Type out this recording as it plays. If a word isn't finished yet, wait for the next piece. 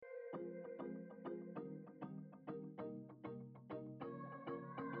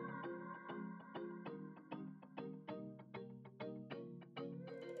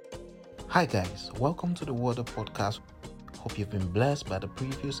Hi guys, welcome to the Water Podcast. Hope you've been blessed by the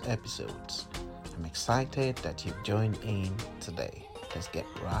previous episodes. I'm excited that you've joined in today. Let's get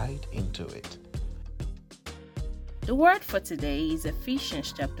right into it. The word for today is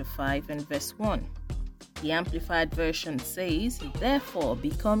Ephesians chapter 5 and verse 1. The Amplified Version says, "Therefore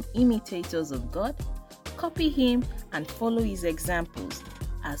become imitators of God, copy Him and follow His examples,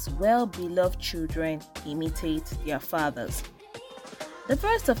 as well-beloved children imitate their fathers." The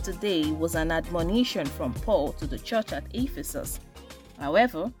verse of today was an admonition from Paul to the church at Ephesus.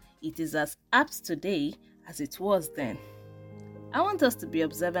 However, it is as apt today as it was then. I want us to be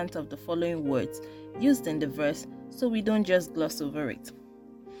observant of the following words used in the verse so we don't just gloss over it.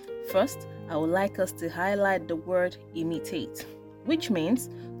 First, I would like us to highlight the word imitate, which means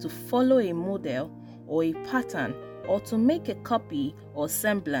to follow a model or a pattern or to make a copy or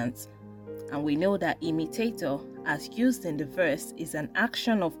semblance. And we know that imitator, as used in the verse, is an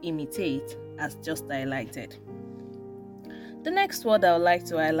action of imitate, as just highlighted. The next word I would like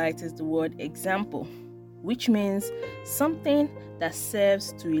to highlight is the word example, which means something that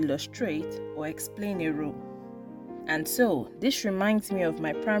serves to illustrate or explain a rule. And so, this reminds me of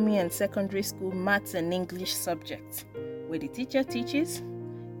my primary and secondary school maths and English subjects, where the teacher teaches,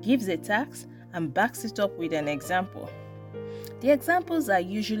 gives a task, and backs it up with an example. The examples are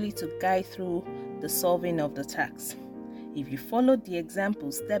usually to guide through the solving of the task. If you followed the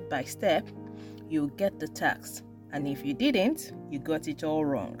example step by step, you'll get the task. And if you didn't, you got it all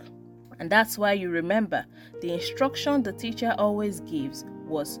wrong. And that's why you remember the instruction the teacher always gives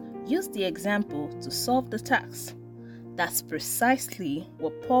was use the example to solve the task. That's precisely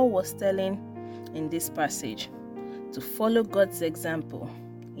what Paul was telling in this passage, to follow God's example.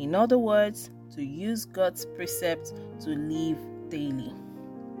 In other words, to use God's precepts to live daily.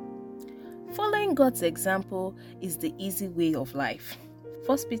 Following God's example is the easy way of life.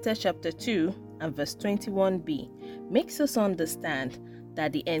 1 Peter chapter 2 and verse 21b makes us understand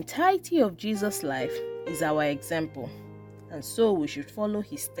that the entirety of Jesus' life is our example, and so we should follow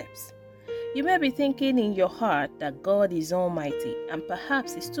his steps. You may be thinking in your heart that God is almighty and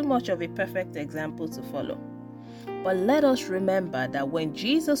perhaps is too much of a perfect example to follow. But let us remember that when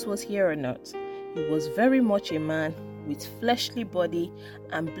Jesus was here on earth, he was very much a man with fleshly body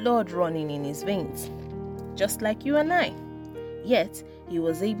and blood running in his veins, just like you and I. Yet, he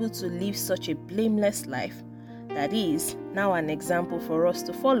was able to live such a blameless life that is now an example for us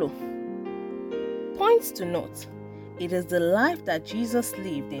to follow. Points to note: it is the life that Jesus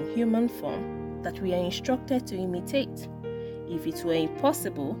lived in human form that we are instructed to imitate. If it were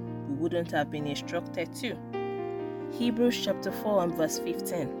impossible, we wouldn't have been instructed to. Hebrews chapter 4 and verse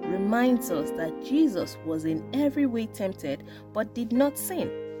 15 reminds us that Jesus was in every way tempted but did not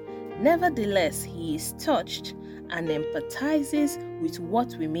sin. Nevertheless, he is touched and empathizes with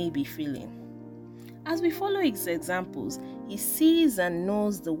what we may be feeling. As we follow his examples, he sees and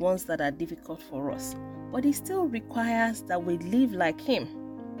knows the ones that are difficult for us, but he still requires that we live like him.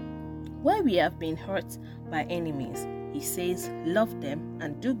 Where we have been hurt by enemies, he says, love them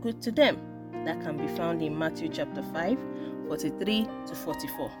and do good to them. That can be found in Matthew chapter 5, 43 to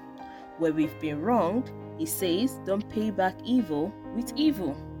 44. Where we've been wronged, he says, don't pay back evil with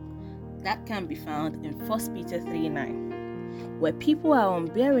evil. That can be found in 1 Peter 3:9. Where people are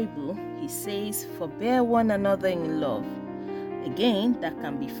unbearable, he says, forbear one another in love. Again, that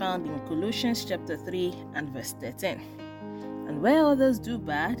can be found in Colossians chapter 3 and verse 13. And where others do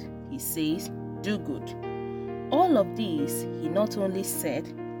bad, he says, do good. All of these, he not only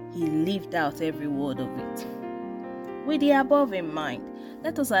said, he lived out every word of it. With the above in mind,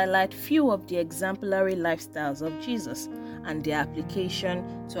 let us highlight few of the exemplary lifestyles of Jesus and their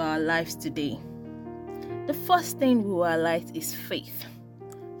application to our lives today. The first thing we will highlight is faith.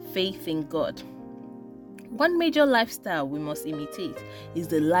 Faith in God. One major lifestyle we must imitate is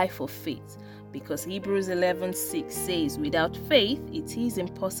the life of faith, because Hebrews 11:6 says, without faith it is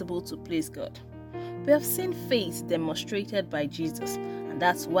impossible to please God. We have seen faith demonstrated by Jesus, and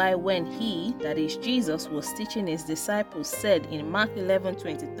that's why when he, that is Jesus, was teaching his disciples, said in Mark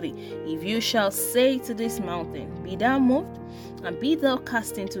 11:23, if you shall say to this mountain, be thou moved, and be thou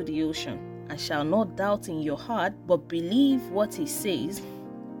cast into the ocean, and shall not doubt in your heart, but believe what he says,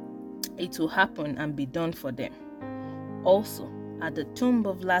 it will happen and be done for them. Also, at the tomb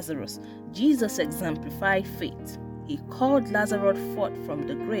of Lazarus, Jesus exemplified faith. He called Lazarus forth from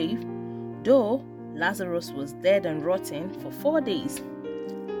the grave, though Lazarus was dead and rotten for 4 days.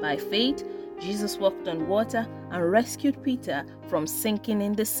 By faith, Jesus walked on water and rescued Peter from sinking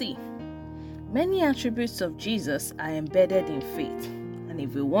in the sea. Many attributes of Jesus are embedded in faith, And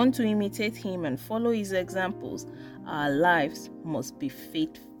if we want to imitate him and follow his examples, our lives must be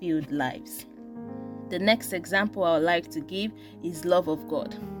faith-filled lives. The next example I would like to give is love of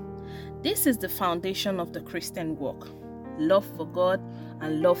God. This is the foundation of the Christian walk. Love for God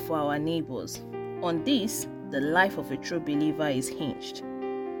and love for our neighbors. On this, the life of a true believer is hinged.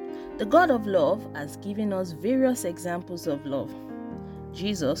 The God of love has given us various examples of love.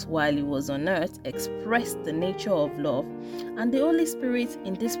 Jesus, while he was on earth, expressed the nature of love, and the Holy Spirit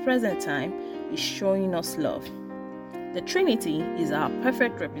in this present time is showing us love. The Trinity is our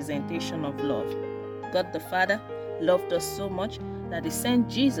perfect representation of love. God the Father loved us so much that he sent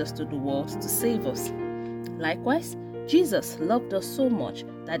Jesus to the world to save us. Likewise, Jesus loved us so much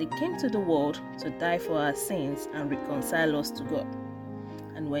that he came to the world to die for our sins and reconcile us to God.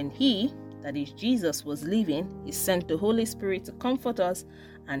 And when he, that is Jesus, was leaving, he sent the Holy Spirit to comfort us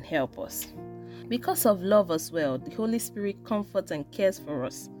and help us. Because of love as well, the Holy Spirit comforts and cares for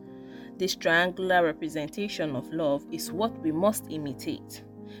us. This triangular representation of love is what we must imitate.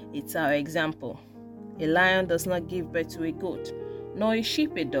 It's our example. A lion does not give birth to a goat, nor a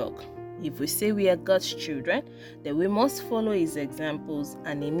sheep a dog. If we say we are God's children, then we must follow his examples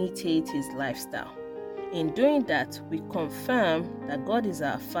and imitate his lifestyle. In doing that, we confirm that God is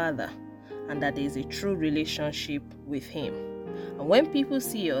our Father and that there is a true relationship with him. And when people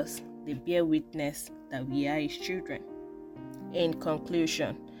see us, they bear witness that we are his children. In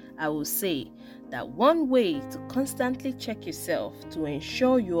conclusion, I will say that one way to constantly check yourself to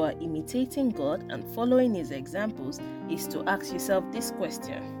ensure you are imitating God and following his examples is to ask yourself this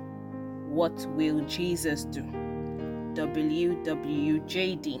question: what will Jesus do?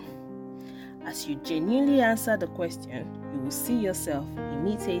 WWJD. As you genuinely answer the question, you will see yourself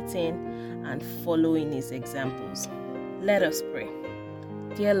imitating and following his examples. Let us pray.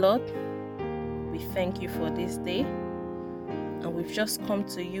 Dear Lord, we thank you for this day, and we've just come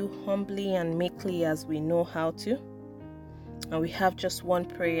to you humbly and meekly as we know how to. And we have just one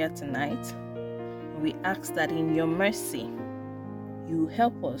prayer tonight. We ask that in your mercy, you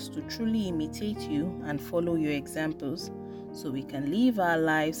help us to truly imitate you and follow your examples, so we can live our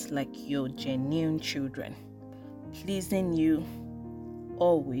lives like your genuine children, pleasing you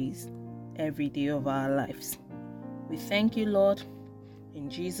always, every day of our lives. We thank you, Lord. In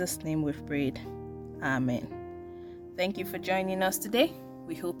Jesus' name we've prayed. Amen. Thank you for joining us today.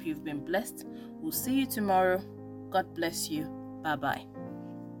 We hope you've been blessed. We'll see you tomorrow. God bless you. Bye-bye.